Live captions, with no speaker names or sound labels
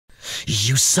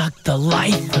You suck the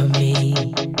life of me.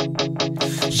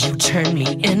 You turn me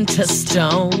into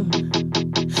stone.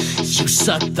 You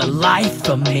suck the life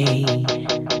of me,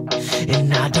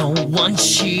 and I don't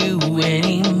want you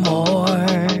anymore.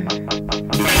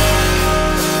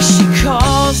 She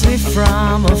calls me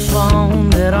from a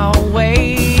phone that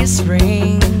always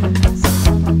rings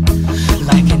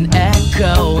like an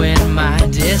echo in my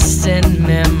distant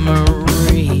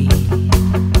memory.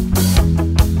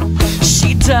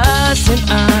 She doesn't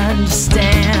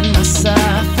understand my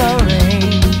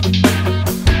suffering,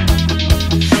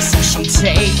 so she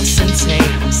takes and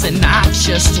takes, and I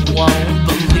just won't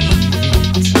believe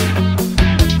it.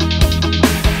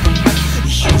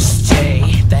 You stay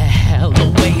the hell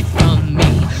away from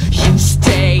me. You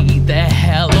stay the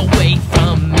hell away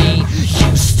from me.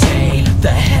 You stay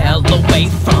the hell away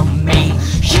from me.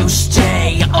 You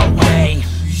stay away.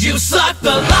 You suck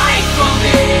the life from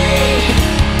me.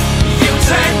 You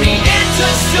turn me into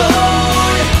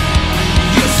stone.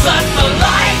 You suck the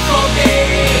life from me,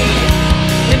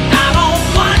 and I don't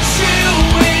want you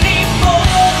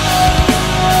anymore.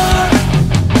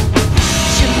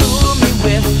 You lure me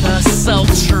with a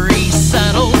sultry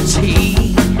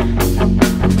subtlety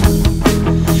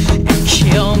and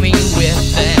kill me with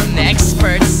an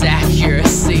expert's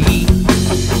accuracy.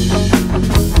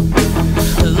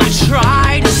 I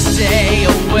try to stay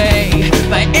away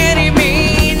by any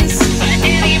means,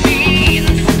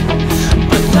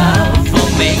 but love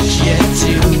will make you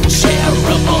do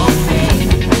terrible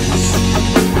things.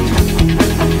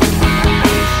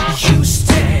 You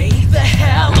stay the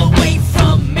hell away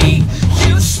from me.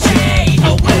 You stay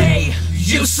away.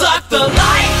 You suck the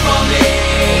life from me.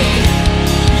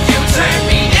 You turn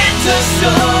me into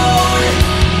stone.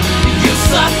 You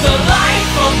suck the life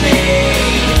from me.